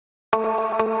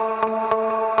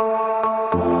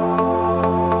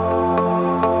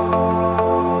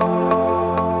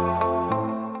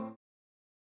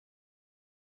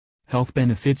Health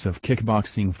benefits of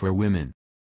kickboxing for women.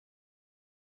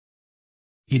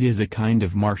 It is a kind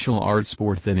of martial arts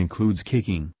sport that includes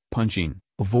kicking, punching,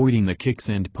 avoiding the kicks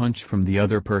and punch from the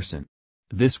other person.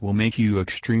 This will make you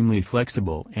extremely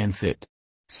flexible and fit.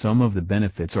 Some of the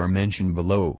benefits are mentioned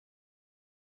below.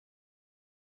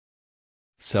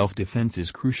 Self-defense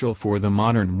is crucial for the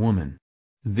modern woman.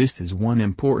 This is one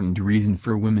important reason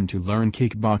for women to learn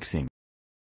kickboxing.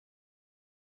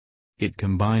 It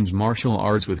combines martial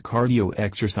arts with cardio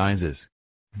exercises.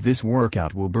 This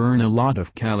workout will burn a lot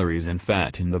of calories and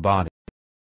fat in the body.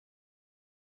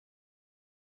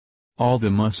 All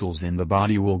the muscles in the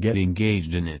body will get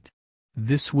engaged in it.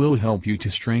 This will help you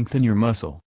to strengthen your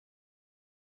muscle.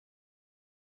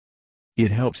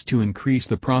 It helps to increase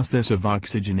the process of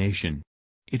oxygenation.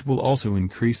 It will also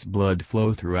increase blood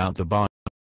flow throughout the body.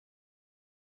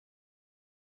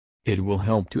 It will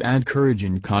help to add courage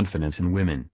and confidence in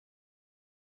women.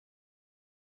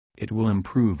 It will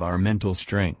improve our mental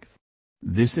strength.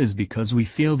 This is because we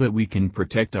feel that we can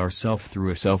protect ourselves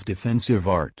through a self-defensive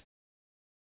art.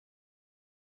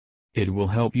 It will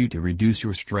help you to reduce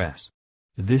your stress.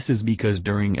 This is because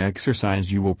during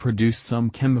exercise you will produce some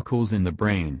chemicals in the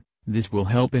brain. This will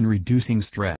help in reducing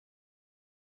stress.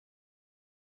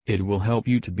 It will help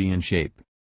you to be in shape.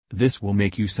 This will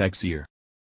make you sexier.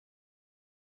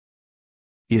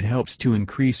 It helps to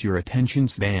increase your attention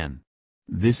span.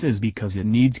 This is because it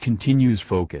needs continuous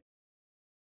focus.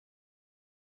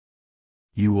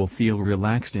 You will feel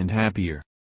relaxed and happier.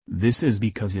 This is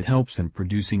because it helps in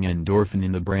producing endorphin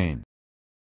in the brain.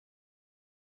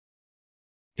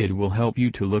 It will help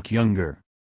you to look younger.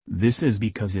 This is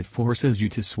because it forces you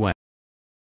to sweat.